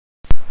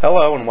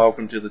Hello and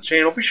welcome to the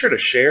channel. Be sure to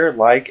share,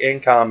 like,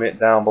 and comment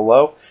down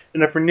below.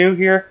 And if you're new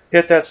here,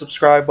 hit that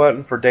subscribe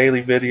button for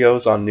daily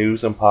videos on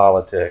news and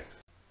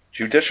politics.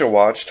 Judicial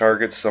Watch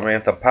targets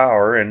Samantha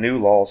Power in new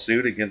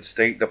lawsuit against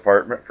State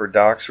Department for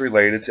docs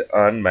related to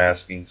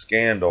unmasking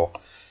scandal.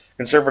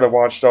 Conservative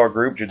watchdog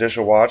group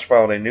Judicial Watch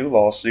filed a new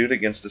lawsuit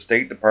against the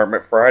State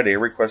Department Friday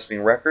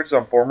requesting records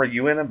on former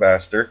UN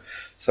Ambassador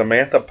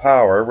Samantha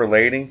Power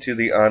relating to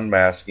the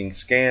unmasking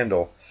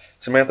scandal.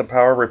 Samantha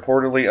Power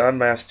reportedly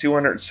unmasked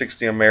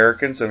 260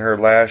 Americans in her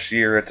last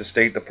year at the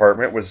State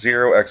Department with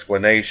zero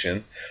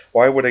explanation.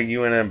 Why would a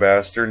UN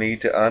ambassador need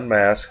to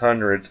unmask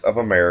hundreds of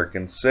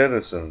American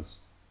citizens?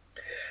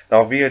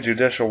 Now, via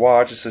Judicial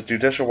Watch, it says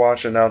Judicial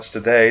Watch announced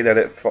today that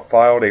it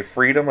filed a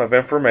Freedom of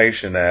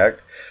Information Act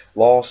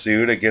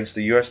lawsuit against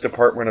the U.S.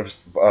 Department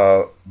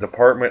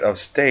of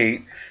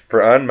State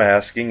for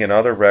unmasking and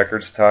other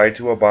records tied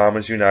to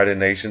Obama's United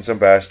Nations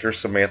Ambassador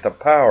Samantha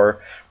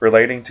Power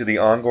relating to the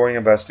ongoing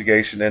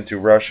investigation into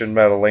Russian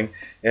meddling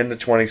in the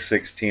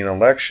 2016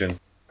 election.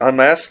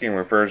 Unmasking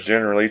refers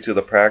generally to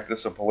the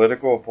practice of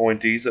political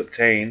appointees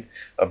obtaining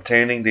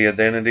the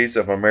identities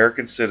of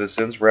American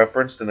citizens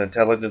referenced in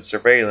intelligence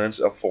surveillance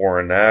of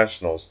foreign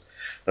nationals.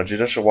 Now,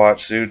 Judicial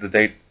Watch sued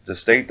the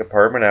State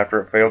Department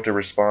after it failed to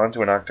respond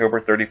to an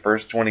October 31,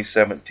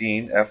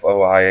 2017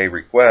 FOIA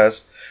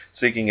request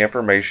seeking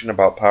information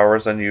about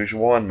Power's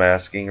unusual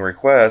unmasking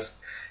request,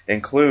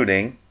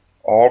 including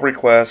all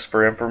requests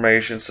for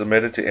information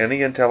submitted to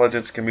any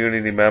intelligence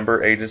community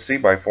member agency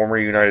by former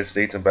United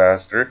States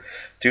Ambassador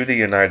to the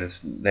United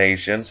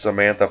Nations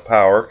Samantha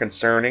Power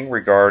concerning,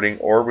 regarding,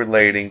 or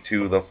relating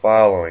to the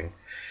following: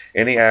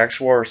 any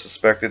actual or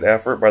suspected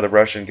effort by the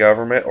Russian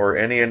government or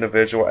any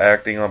individual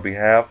acting on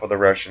behalf of the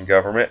Russian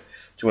government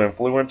to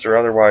influence or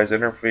otherwise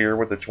interfere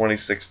with the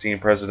 2016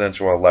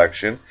 presidential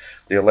election,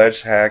 the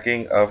alleged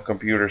hacking of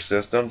computer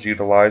systems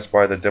utilized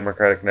by the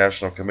Democratic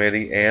National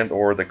Committee and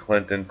or the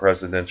Clinton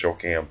presidential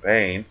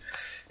campaign,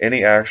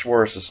 any actual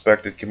or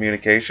suspected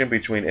communication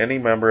between any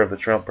member of the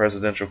Trump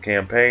presidential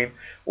campaign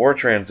or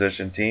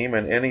transition team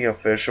and any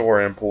official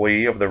or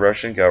employee of the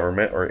Russian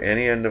government or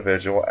any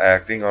individual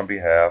acting on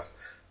behalf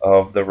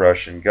of the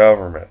Russian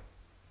government.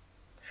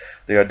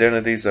 The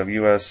identities of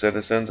U.S.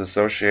 citizens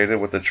associated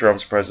with the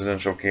Trump's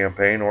presidential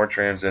campaign or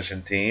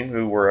transition team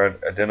who were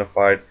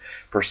identified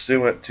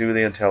pursuant to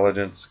the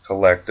intelligence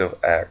collective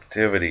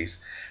activities.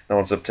 Now,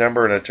 in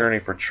September, an attorney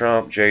for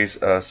Trump, Jay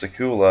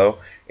Sekulow,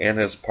 and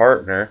his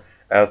partner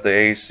at the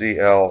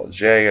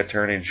ACLJ,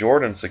 attorney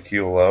Jordan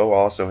Sekulow,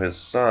 also his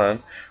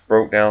son,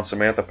 broke down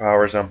Samantha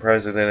Power's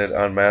unprecedented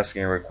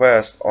unmasking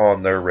request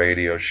on their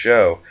radio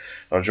show.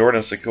 Now,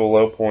 Jordan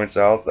Sekulow points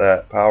out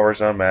that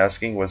Power's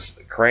unmasking was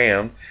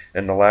crammed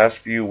in the last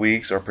few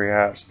weeks or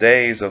perhaps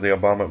days of the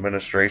Obama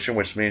administration,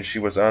 which means she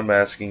was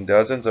unmasking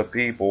dozens of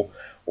people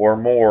or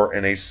more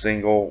in a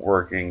single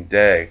working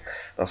day.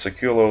 Now,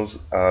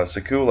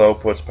 Sekulow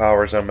puts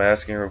Power's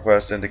unmasking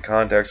request into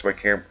context by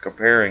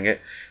comparing it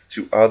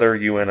to other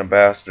UN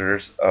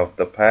ambassadors of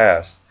the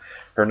past.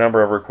 Her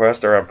number of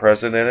requests are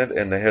unprecedented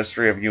in the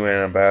history of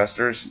UN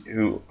ambassadors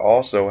who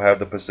also have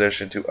the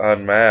position to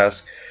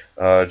unmask,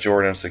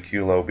 Jordan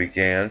Sekulow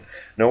began.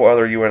 No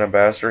other UN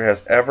ambassador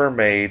has ever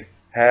made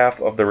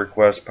half of the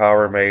requests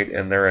Power made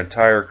in their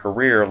entire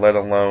career, let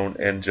alone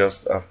in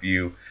just a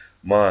few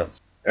months.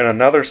 In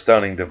another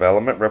stunning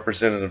development,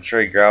 Representative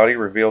Trey Gowdy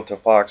revealed to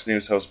Fox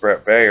News host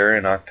Bret Baier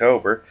in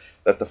October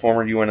that the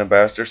former UN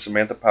ambassador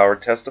Samantha Power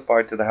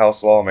testified to the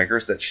House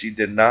lawmakers that she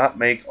did not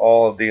make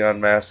all of the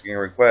unmasking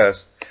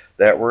requests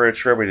that were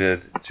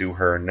attributed to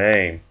her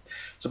name.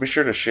 So be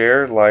sure to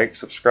share, like,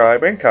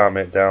 subscribe, and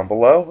comment down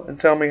below and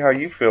tell me how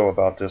you feel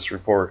about this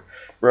report.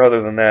 But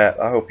other than that,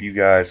 I hope you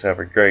guys have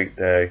a great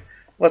day.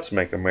 Let's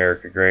make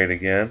America great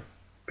again.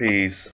 Peace.